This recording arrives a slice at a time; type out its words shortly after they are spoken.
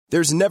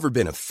There's never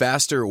been a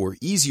faster or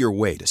easier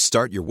way to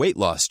start your weight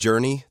loss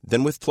journey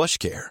than with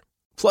PlushCare.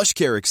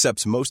 PlushCare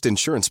accepts most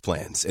insurance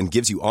plans and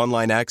gives you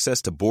online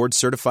access to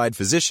board-certified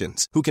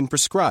physicians who can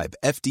prescribe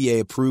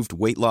FDA-approved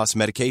weight loss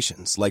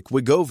medications like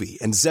Wegovy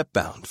and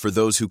Zepbound for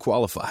those who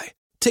qualify.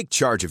 Take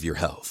charge of your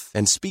health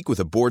and speak with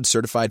a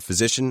board-certified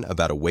physician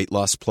about a weight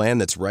loss plan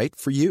that's right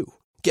for you.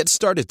 Get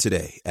started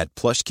today at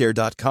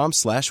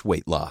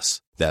plushcare.com/weight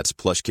loss. That's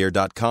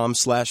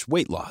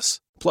plushcare.com/weight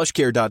loss.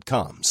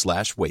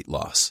 plushcare.com/weight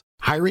loss.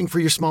 Hiring for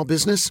your small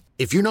business?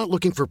 If you're not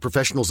looking for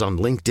professionals on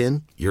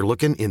LinkedIn, you're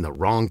looking in the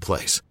wrong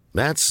place.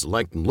 That's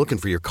like looking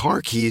for your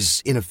car keys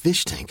in a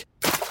fish tank.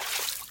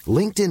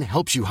 LinkedIn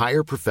helps you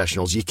hire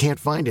professionals you can't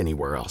find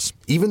anywhere else,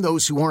 even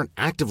those who aren't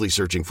actively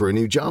searching for a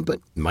new job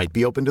but might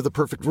be open to the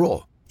perfect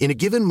role. In a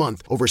given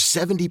month, over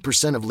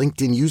 70% of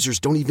LinkedIn users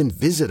don't even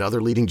visit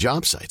other leading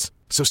job sites.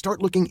 So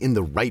start looking in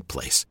the right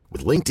place.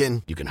 With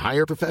LinkedIn, you can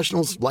hire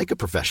professionals like a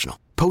professional.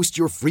 Post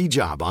your free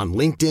job on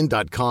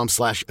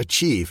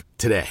linkedin.com/achieve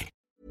today.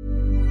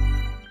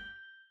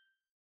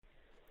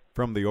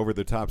 From the Over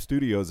the Top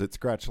studios at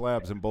Scratch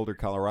Labs in Boulder,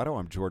 Colorado,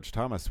 I'm George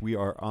Thomas. We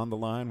are on the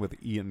line with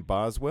Ian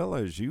Boswell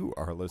as you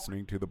are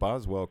listening to the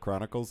Boswell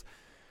Chronicles.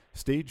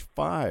 Stage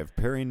 5,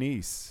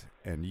 Perry-Nice,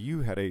 and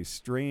you had a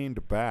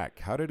strained back.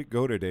 How did it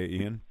go today,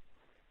 Ian?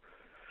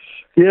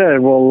 Yeah,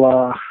 well,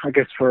 I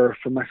guess for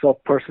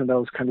myself personally, that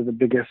was kind of the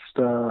biggest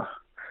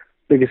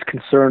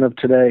concern of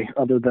today,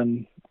 other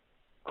than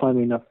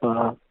climbing up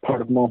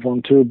part of Mont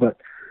Ventoux. But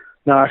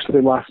no,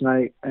 actually last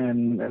night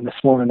and this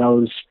morning I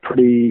was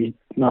pretty,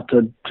 not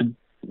to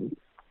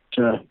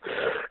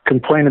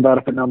complain about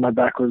it, but no, my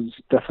back was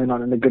definitely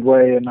not in a good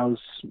way, and I was,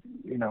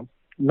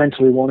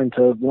 mentally wanting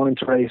to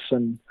race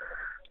and,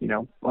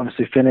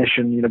 honestly finish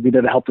and, be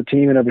there to help the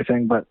team and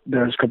everything. But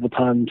there's a couple of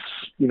times,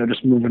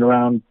 just moving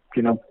around,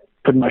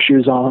 putting my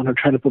shoes on or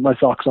trying to put my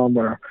socks on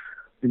where,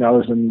 I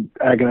was in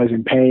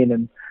agonizing pain.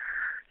 And,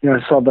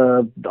 I saw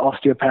the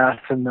osteopath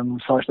and the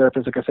massage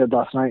therapist, like I said,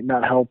 last night, and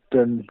that helped.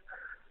 And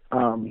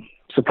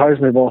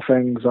surprisingly, of all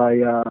things,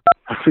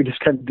 we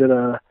just kind of did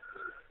a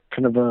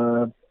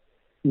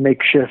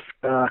makeshift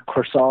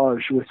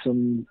corsage with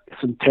some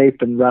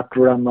tape and wrapped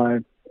around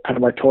my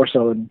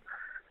torso, and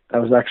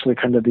that was actually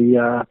kind of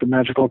the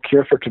magical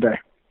cure for today.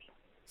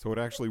 So it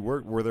actually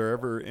worked. Were there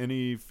ever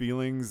any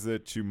feelings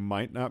that you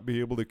might not be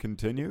able to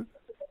continue?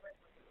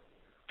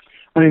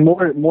 I mean,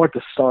 more at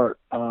the start.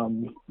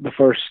 The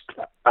first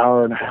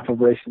hour and a half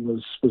of racing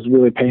was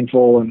really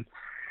painful, and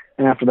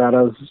after that,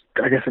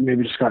 I guess I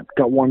maybe just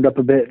got warmed up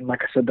a bit, and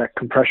like I said, that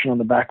compression on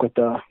the back with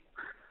the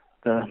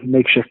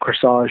makeshift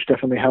corsage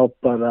definitely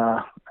helped. But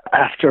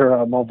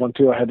after Mont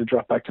Ventoux, I had to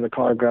drop back to the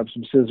car, grab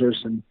some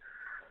scissors,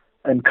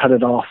 and cut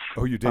it off.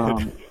 Oh, you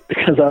did?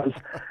 Because I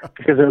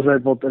was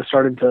able to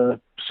starting to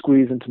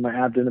squeeze into my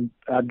abdomen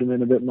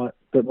a bit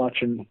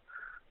much, and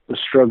was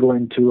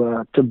struggling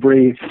to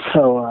breathe.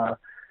 So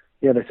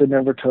yeah, they said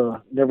never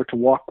to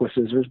walk with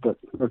scissors,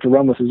 or to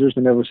run with scissors.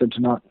 They never said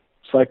to not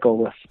cycle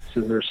with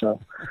scissors. So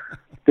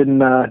didn't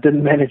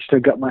manage to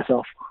gut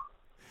myself.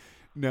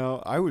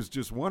 Now, I was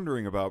just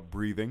wondering about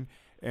breathing.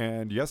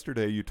 And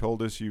yesterday you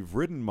told us you've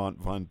ridden Mont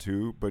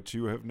Ventoux, but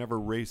you have never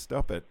raced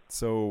up it.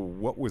 So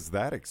what was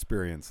that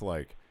experience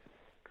like?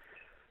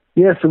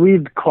 Yeah, so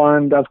I've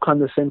climbed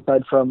the same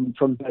side from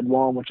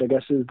Bédoin, which I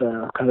guess is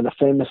the kind of the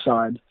famous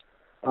side.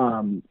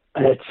 And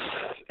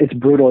it's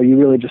brutal. You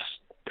really just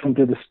come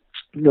through this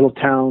little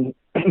town.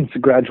 It's a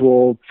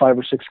gradual 5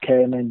 or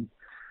 6K, and then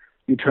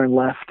you turn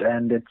left,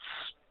 and it's,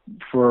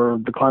 for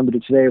the climb we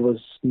did today, was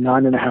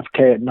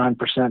 9.5K at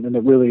 9%, and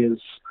it really is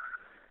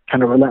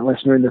kind of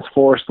relentless. You're in this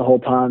forest the whole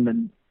time,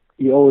 and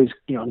you always,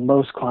 in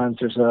most climbs,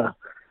 there's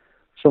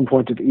some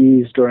point of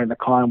ease during the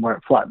climb where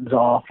it flattens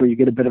off, or you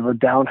get a bit of a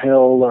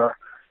downhill, or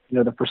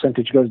the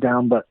percentage goes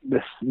down. But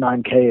this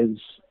 9K is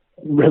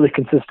really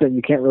consistent.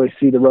 You can't really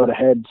see the road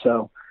ahead,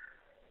 so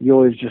you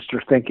always just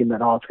are thinking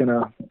that it's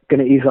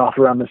gonna ease off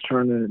around this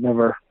turn, and it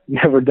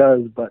never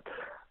does. But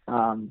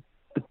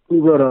we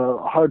rode a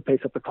hard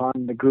pace up the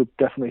climb. The group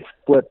definitely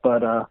split,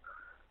 but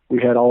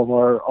we had all of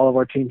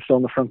our team still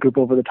in the front group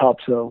over the top,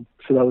 so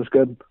that was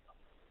good.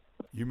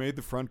 You made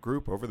the front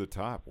group over the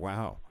top.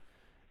 Wow.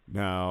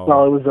 Now,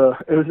 well, it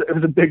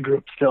was a big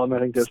group still. I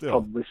think there's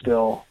probably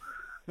still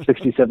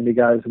 60, 70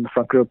 guys in the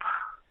front group.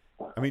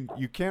 I mean,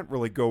 you can't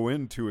really go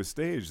into a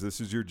stage. This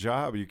is your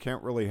job. You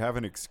can't really have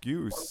an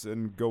excuse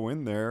and go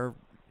in there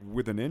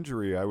with an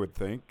injury, I would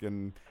think,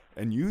 and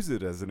use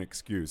it as an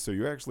excuse. So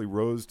you actually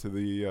rose to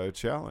the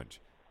challenge.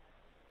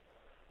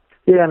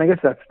 Yeah, and I guess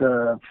that's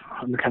the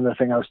kind of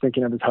thing I was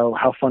thinking of, is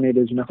how funny it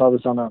is. If I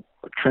was on a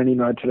training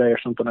ride today or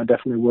something, I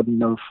definitely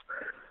wouldn't have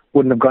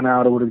gone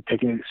out. I would have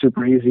taken it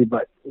super easy.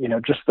 But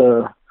just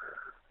the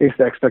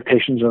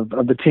expectations of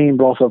the team,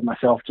 but also of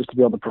myself, just to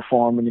be able to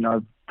perform. And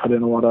I've put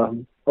in a lot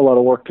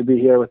of work to be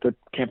here with the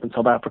camp in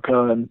South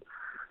Africa, and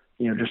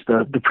just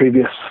the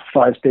previous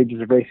 5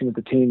 stages of racing with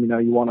the team.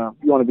 You want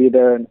to be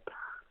there, and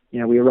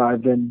we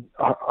arrived in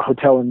a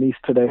hotel in Nice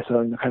today,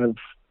 so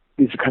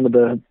these are kind of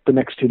the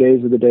next 2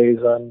 days of the days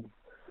I'm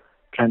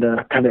kind of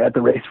at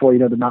the race for,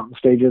 the mountain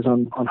stages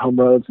on home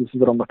roads. This is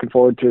what I'm looking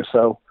forward to.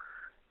 So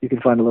you can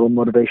find a little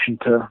motivation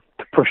to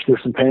push through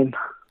some pain.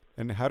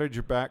 And how did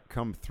your back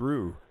come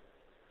through?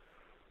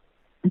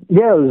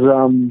 Yeah, it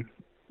was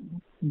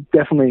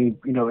definitely,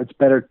 it's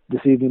better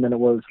this evening than it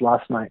was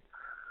last night,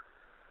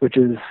 which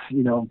is,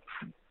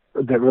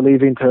 a bit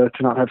relieving to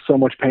not have so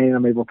much pain.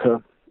 I'm able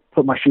to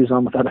put my shoes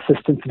on without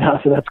assistance now,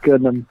 so that's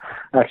good. And I'm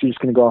actually just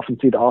going to go off and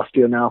see the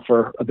osteo now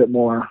for a bit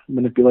more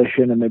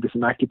manipulation and maybe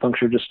some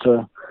acupuncture just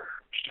to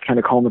kind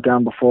of calm it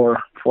down before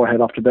I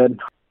head off to bed.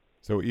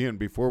 So, Ian,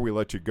 before we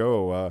let you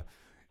go,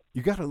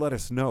 you got to let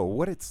us know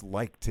what it's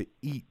like to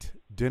eat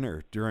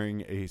dinner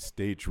during a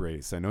stage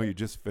race. I know you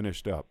just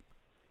finished up.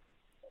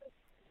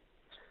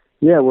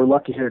 Yeah, we're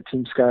lucky here at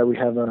Team Sky. We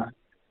have a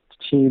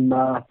team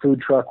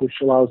food truck, which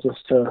allows us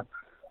to,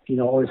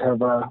 always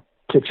have a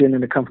kitchen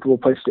and a comfortable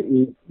place to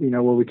eat,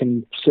 where we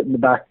can sit in the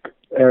back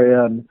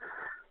area. And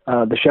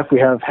the chef we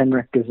have,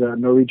 Henrik, is a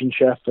Norwegian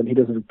chef, and he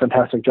does a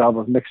fantastic job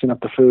of mixing up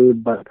the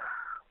food, but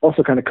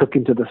also kind of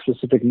cooking to the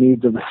specific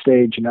needs of the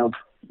stage.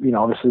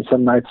 Obviously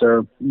some nights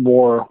are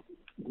more,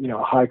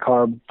 high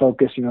carb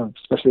focus,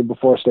 especially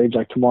before a stage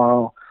like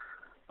tomorrow.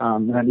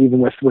 And even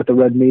with the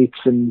red meats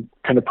and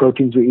kind of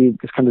proteins we eat,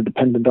 it's kind of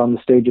dependent on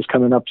the stages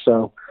coming up.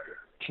 So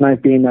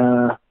tonight being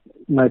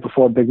night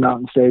before a big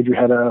mountain stage, we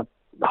had a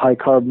high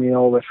carb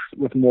meal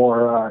with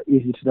more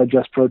easy to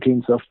digest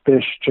proteins, so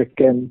fish,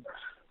 chicken,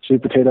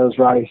 sweet potatoes,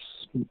 rice,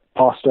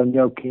 pasta,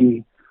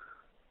 gnocchi,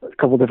 a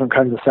couple different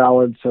kinds of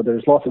salads. So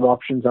there's lots of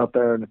options out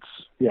there, and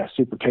it's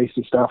super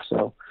tasty stuff.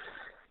 So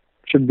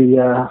should be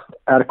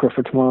adequate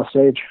for tomorrow's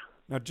stage.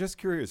 Now, just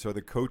curious, are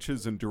the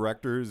coaches and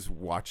directors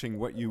watching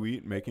what you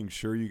eat, making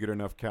sure you get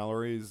enough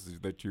calories,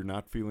 that you're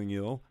not feeling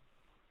ill?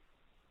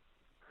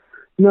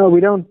 No,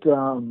 we don't.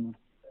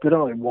 They don't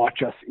really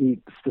watch us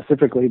eat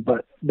specifically,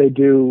 but they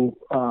do,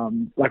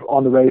 like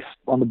on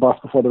the bus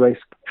before the race,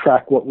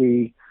 track what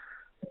we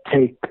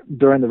take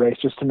during the race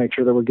just to make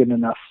sure that we're getting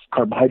enough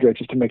carbohydrates,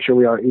 just to make sure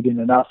we are eating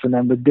enough. And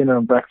then with dinner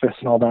and breakfast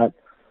and all that,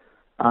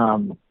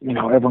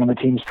 everyone on the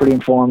team is pretty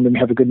informed, and we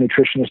have a good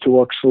nutritionist who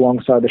works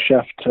alongside the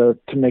chef to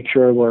make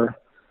sure we're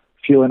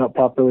fueling up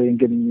properly and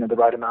getting the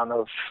right amount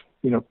of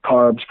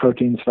carbs,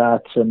 proteins,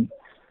 fats, and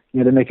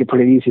they make it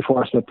pretty easy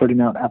for us by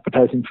putting out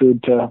appetizing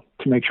food to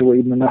make sure we're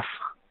eating enough.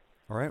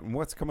 All right, and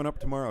what's coming up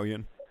tomorrow,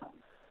 Ian?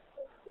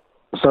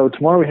 So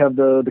tomorrow we have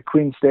the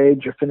Queen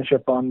stage, a finish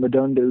up on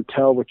Madone de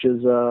Houtel, which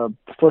is the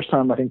first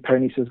time I think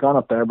Paris-Nice has gone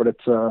up there, but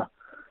it's a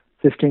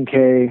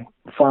 15K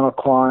final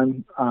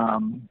climb.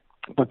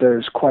 But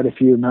there's quite a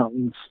few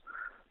mountains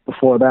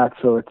before that,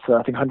 so it's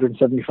I think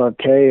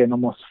 175K and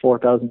almost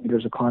 4,000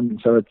 meters of climbing.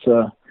 So it's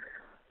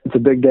a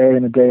big day,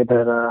 and a day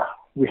that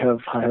we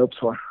have high hopes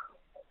for.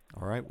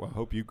 All right, well, I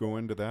hope you go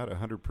into that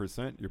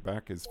 100%. Your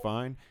back is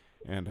fine,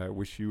 and I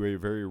wish you a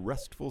very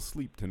restful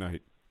sleep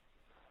tonight.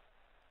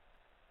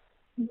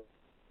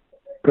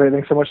 Great,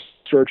 thanks so much,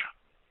 George.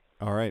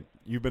 All right,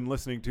 you've been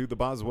listening to the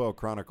Boswell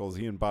Chronicles.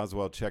 Ian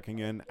Boswell checking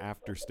in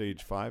after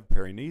Stage 5,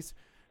 Paris-Nice.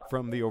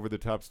 From the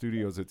over-the-top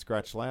studios at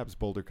Skratch Labs,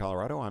 Boulder,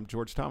 Colorado, I'm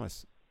George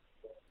Thomas.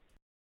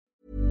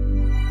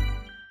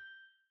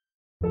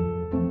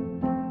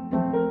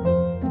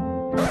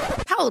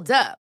 Hold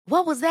up.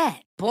 What was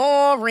that?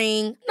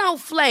 Boring. No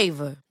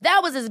flavor.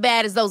 That was as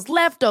bad as those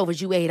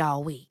leftovers you ate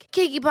all week.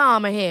 Keke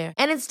Palmer here.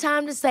 And it's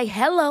time to say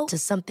hello to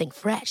something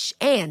fresh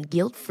and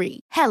guilt-free.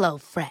 Hello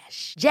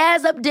Fresh.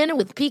 Jazz up dinner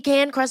with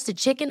pecan-crusted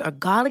chicken or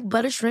garlic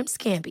butter shrimp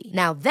scampi.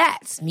 Now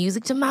that's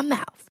music to my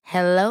mouth.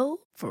 Hello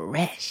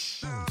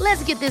Fresh.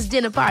 Let's get this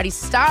dinner party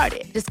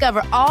started.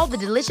 Discover all the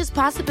delicious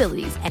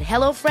possibilities at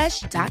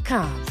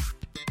HelloFresh.com.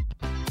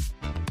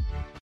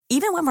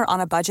 Even when we're on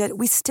a budget,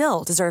 we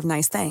still deserve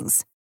nice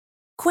things.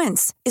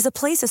 Quince is a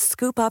place to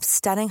scoop up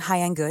stunning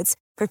high-end goods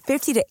for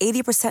 50 to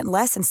 80%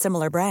 less than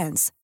similar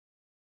brands.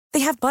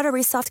 They have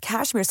buttery soft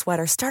cashmere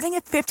sweaters starting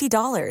at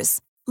 $50,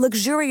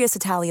 luxurious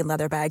Italian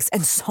leather bags,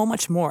 and so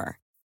much more.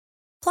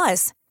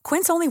 Plus,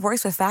 Quince only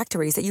works with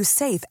factories that use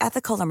safe,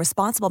 ethical, and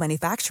responsible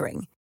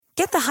manufacturing.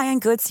 Get the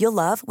high-end goods you'll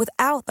love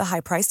without the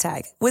high price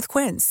tag with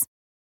Quince.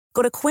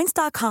 Go to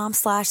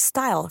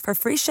quince.com/style for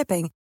free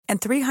shipping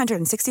and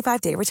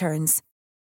 365-day returns.